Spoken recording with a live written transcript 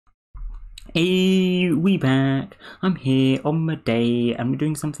Hey, we back. I'm here on Mudae, and we're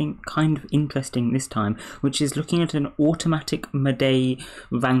doing something kind of interesting this time, which is looking at an automatic Mudae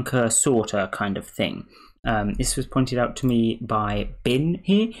ranker sorter kind of thing. This was pointed out to me by Bin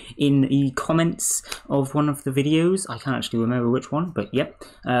here in the comments of one of the videos. I can't actually remember which one, but yep.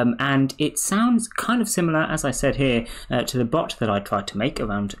 And it sounds kind of similar, as I said here, to the bot that I tried to make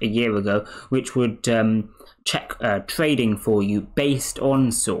around a year ago, which would check trading for you based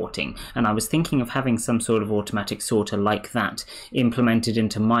on sorting. And I was thinking of having some sort of automatic sorter like that implemented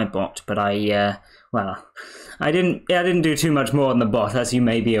into my bot, but I didn't do too much more on the bot, as you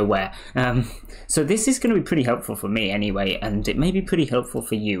may be aware. So this is going to be pretty helpful for me anyway, and it may be pretty helpful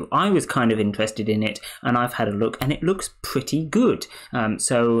for you. I was kind of interested in it, and I've had a look, and it looks pretty good.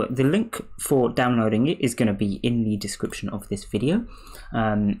 So the link for downloading it is going to be in the description of this video.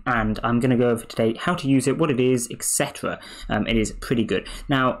 And I'm going to go over today how to use it, what it is, etc. It is pretty good.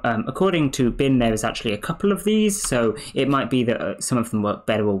 Now, according to Bin, there is actually a couple of these, so it might be that some of them work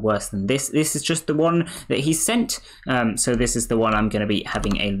better or worse than this. This is just the one that he sent, so this is the one I'm going to be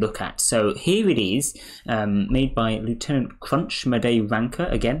having a look at. So here it is, made by Lieutenant Crunch Mudae Ranker.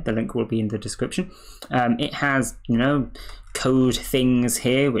 Again, the link will be in the description. It has, you know, code things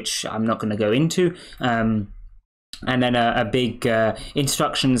here, which I'm not going to go into. And then a big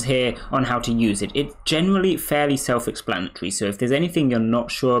instructions here on how to use it. It's generally fairly self-explanatory, so if there's anything you're not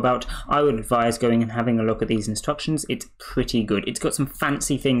sure about, I would advise going and having a look at these instructions. It's pretty good. It's got some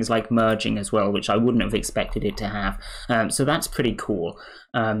fancy things like merging as well, which I wouldn't have expected it to have. So that's pretty cool.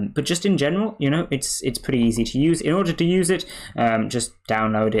 But just in general, you know, it's pretty easy to use. In order to use it, just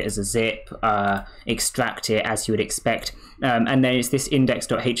download it as a zip, extract it as you would expect, and then it's this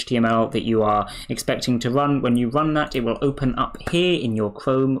index.html that you are expecting to run. When you run that, it will open up here in your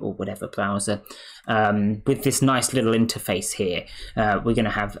Chrome or whatever browser with this nice little interface here. We're going to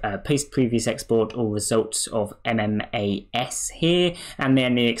have paste previous export or results of mmai-s here, and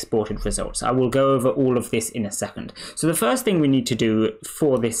then the exported results. I will go over all of this in a second. So the first thing we need to do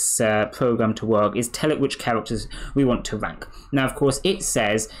for this program to work is tell it which characters we want to rank. Now, of course, it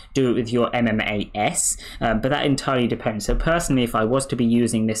says do it with your mmai-s, but that entirely depends. So personally, if I was to be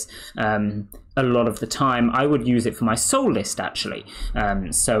using this a lot of the time, I would use it for my soul list actually.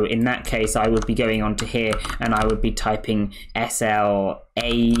 So in that case, I would be going onto here and I would be typing sla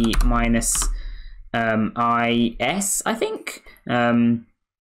minus is, I think,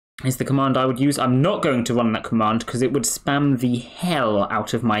 is the command I would use. I'm not going to run that command because it would spam the hell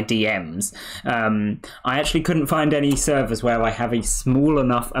out of my DMs. I actually couldn't find any servers where I have a small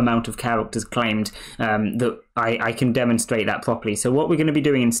enough amount of characters claimed that I can demonstrate that properly. So what we're going to be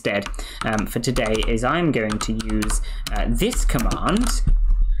doing instead for today is I'm going to use this command,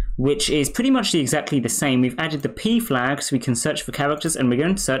 which is pretty much exactly the same. We've added the P flag so we can search for characters, and we're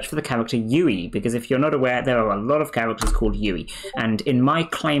going to search for the character Yui, because if you're not aware, there are a lot of characters called Yui, and in my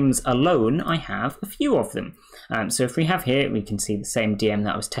claims alone, I have a few of them. So if we have here, we can see the same DM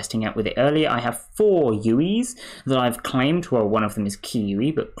that I was testing out with it earlier. I have 4 Yuis that I've claimed. Well, one of them is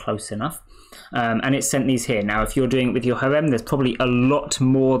Kiyui, but close enough. And it sent these here. Now, if you're doing it with your harem, there's probably a lot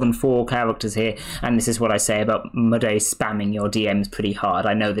more than 4 characters here, and this is what I say about Mudae spamming your DMs pretty hard.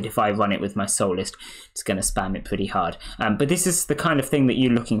 I know that if I run it with my soul list, it's going to spam it pretty hard. But this is the kind of thing that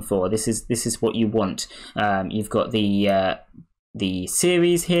you're looking for. This is what you want. You've got the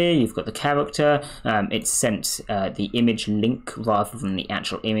series here, you've got the character, it's sent the image link rather than the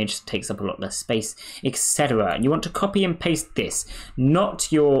actual image, so it takes up a lot less space, etc. And you want to copy and paste this,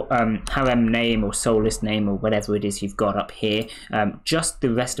 not your harem name or soul list name or whatever it is you've got up here, just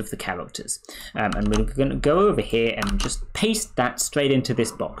the rest of the characters. And we're going to go over here and just paste that straight into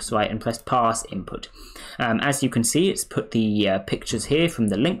this box, right, and press pass input. As you can see, it's put the pictures here from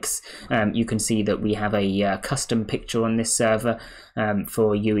the links. You can see that we have a custom picture on this server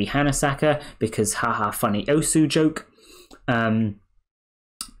for Yui Hanasaka, because haha, funny Osu joke. That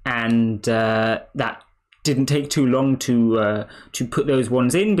didn't take too long to put those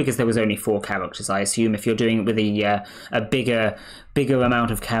ones in, because there was only 4 characters. I assume if you're doing it with a bigger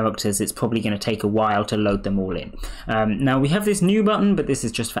amount of characters, it's probably going to take a while to load them all in. Now we have this new button, but this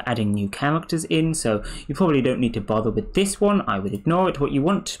is just for adding new characters in, so you probably don't need to bother with this one. I would ignore it. What you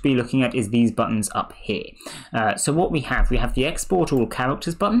want to be looking at is these buttons up here. So what we have the export all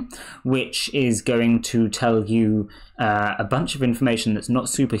characters button, which is going to tell you a bunch of information that's not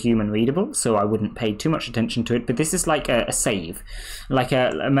superhuman readable, so I wouldn't pay too much attention to it. But this is like a save, like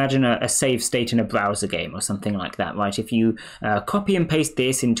imagine a save state in a browser game or something like that, right? If you copy copy and paste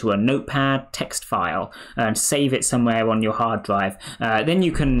this into a notepad text file and save it somewhere on your hard drive. Then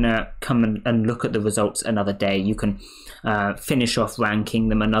you can come and look at the results another day. You can finish off ranking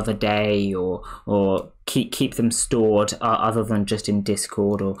them another day, or keep them stored other than just in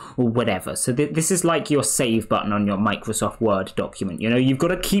Discord or whatever. So this is like your save button on your Microsoft Word document. You know, you've got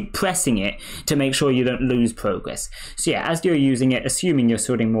to keep pressing it to make sure you don't lose progress. So yeah, as you're using it, assuming you're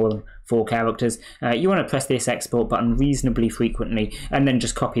sorting more than 4 characters, you want to press this export button reasonably frequently, and then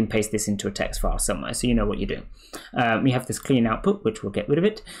just copy and paste this into a text file somewhere so you know what you're doing. We have this clean output, which we'll get rid of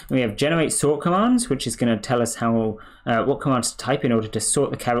it. We have generate sort commands, which is going to tell us how what commands to type in order to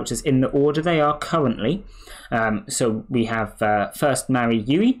sort the characters in the order they are currently. So we have first marry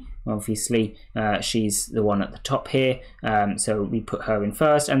Yui. Obviously, she's the one at the top here, so we put her in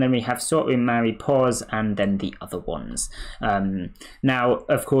first, and then we have sort in marry pause, and then the other ones. Now,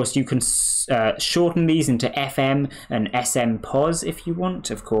 of course, you can shorten these into FM and SM pause if you want.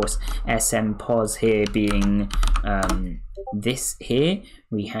 Of course, SM pause here being this here.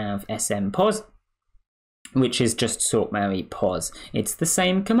 We have SM pause, which is just sort marry pause. It's the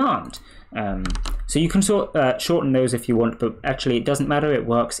same command. So you can shorten those if you want, but actually it doesn't matter. It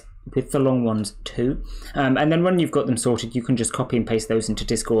works with the long ones too. And then when you've got them sorted, you can just copy and paste those into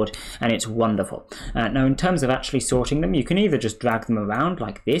Discord, and it's wonderful. Now, in terms of actually sorting them, you can either just drag them around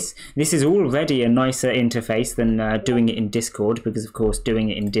like this. This is already a nicer interface than doing it in Discord, because of course doing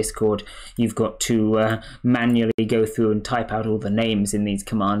it in Discord, you've got to manually go through and type out all the names in these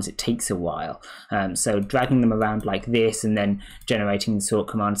commands. It takes a while. So dragging them around like this and then generating the sort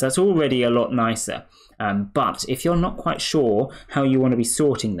commands, that's already a lot nicer. But if you're not quite sure how you want to be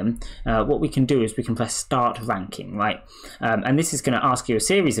sorting them, what we can do is we can press start ranking, right? And this is going to ask you a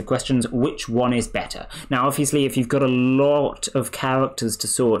series of questions, which one is better? Now, obviously, if you've got a lot of characters to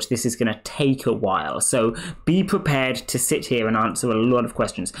sort, this is going to take a while. So be prepared to sit here and answer a lot of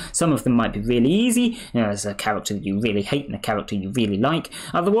questions. Some of them might be really easy. You know, there's a character that you really hate and a character you really like.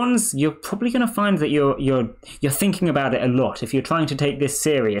 Other ones, you're probably going to find that you're thinking about it a lot. If you're trying to take this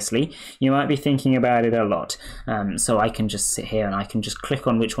seriously, you might be thinking about it a lot. So I can just sit here and I can just click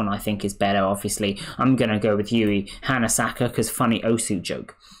on which one I think is better. Obviously, I'm going to go with Yui Hanasaka because funny Osu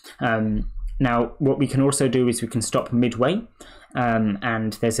joke. Now, what we can also do is we can stop midway.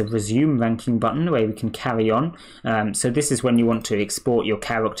 And there's a resume ranking button where we can carry on. So this is when you want to export your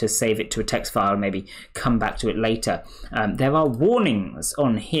character, save it to a text file, maybe come back to it later. There are warnings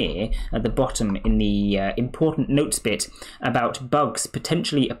on here at the bottom in the important notes bit about bugs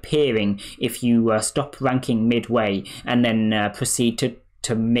potentially appearing if you stop ranking midway and then proceed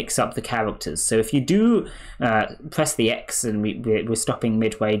to mix up the characters. So if you do press the X and we're stopping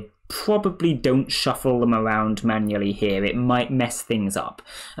midway, probably don't shuffle them around manually here. It might mess things up.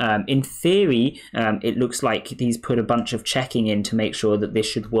 In theory, it looks like these put a bunch of checking in to make sure that this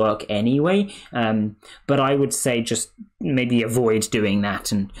should work anyway, but I would say just maybe avoid doing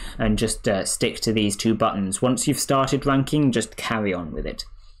that and just stick to these 2 buttons. Once you've started ranking, just carry on with it.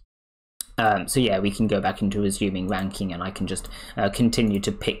 So yeah, we can go back into resuming ranking, and I can just continue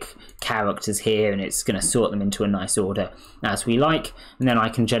to pick characters here, and it's going to sort them into a nice order as we like, and then I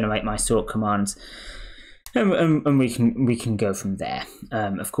can generate my sort commands, and we can go from there.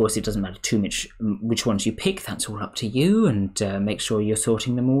 Of course, it doesn't matter too much which ones you pick. That's all up to you, and make sure you're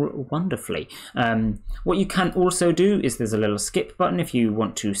sorting them all wonderfully. What you can also do is there's a little skip button if you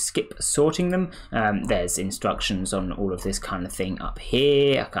want to skip sorting them. There's instructions on all of this kind of thing up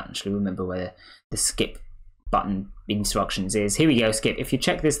here. I can't actually remember where the skip button instructions is. Here we go, skip. If you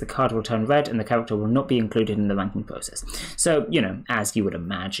check this, the card will turn red and the character will not be included in the ranking process. So, you know, as you would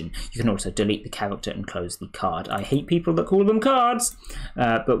imagine, you can also delete the character and close the card. I hate people that call them cards,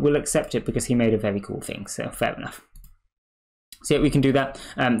 but we'll accept it because he made a very cool thing, so fair enough. So yeah, we can do that.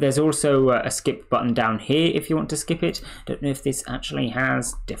 There's also a skip button down here if you want to skip it. Don't know if this actually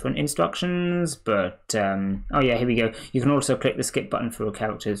has different instructions, but oh yeah, here we go. You can also click the skip button for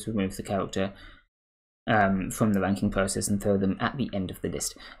characters, remove the character from the ranking process and throw them at the end of the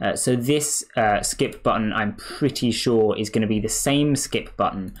list. So this skip button, I'm pretty sure, is going to be the same skip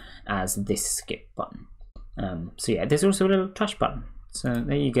button as this skip button. So yeah, there's also a little trash button. So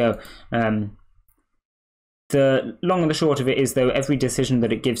there you go. The long and the short of it is, though, every decision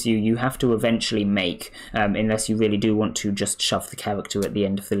that it gives you, you have to eventually make, unless you really do want to just shove the character at the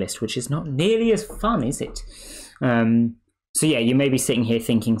end of the list, which is not nearly as fun, is it? So yeah, you may be sitting here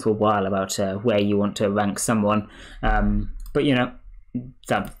thinking for a while about where you want to rank someone, but you know,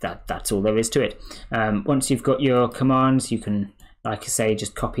 that's all there is to it. Once you've got your commands, you can, like I say,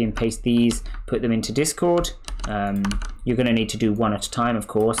 just copy and paste these, put them into Discord. You're going to need to do one at a time, of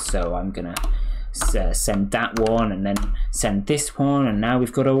course, so I'm going to send that one, and then send this one, and now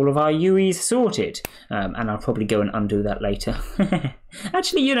we've got all of our Yuis sorted. And I'll probably go and undo that later.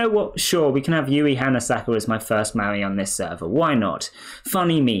 Actually, you know what? Sure, we can have Yui Hanasaka as my first Maui on this server. Why not?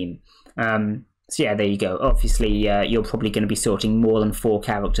 Funny meme. So yeah, there you go. Obviously, you're probably going to be sorting more than 4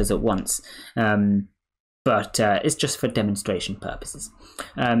 characters at once. But it's just for demonstration purposes.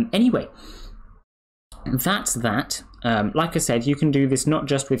 Anyway, that's that. Like I said, you can do this not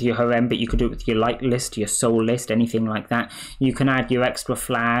just with your harem, but you could do it with your light list, your soul list, anything like that. You can add your extra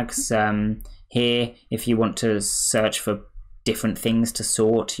flags here if you want to search for different things to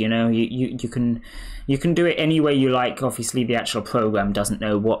sort. You know, you can do it any way you like. Obviously the actual program doesn't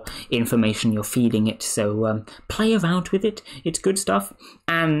know what information you're feeding it, so play around with it. It's good stuff.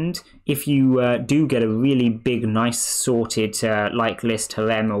 And if you do get a really big, nice sorted like list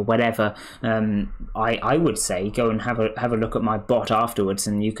harem or whatever, I would say go and have a look at my bot afterwards,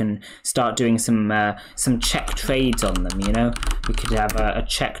 and you can start doing some check trades on them. You know, we could have a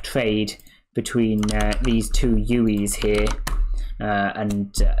check trade between these 2 Yuis here,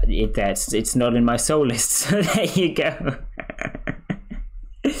 and it's not in my soul list, so there you go.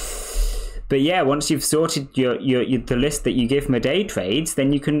 But yeah, once you've sorted the list that you give Mudae trades,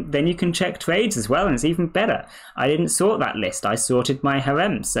 then you can check trades as well, and it's even better. I didn't sort that list; I sorted my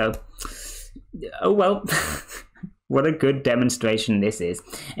harem. So, oh well. What a good demonstration this is.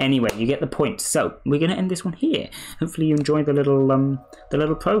 Anyway, you get the point. So we're going to end this one here. Hopefully you enjoy the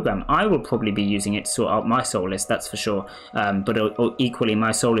little program. I will probably be using it to sort out my soul list, that's for sure. But equally,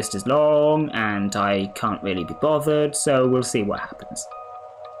 my soul list is long and I can't really be bothered. So we'll see what happens.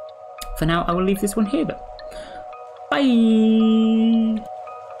 For now, I will leave this one here though. Bye!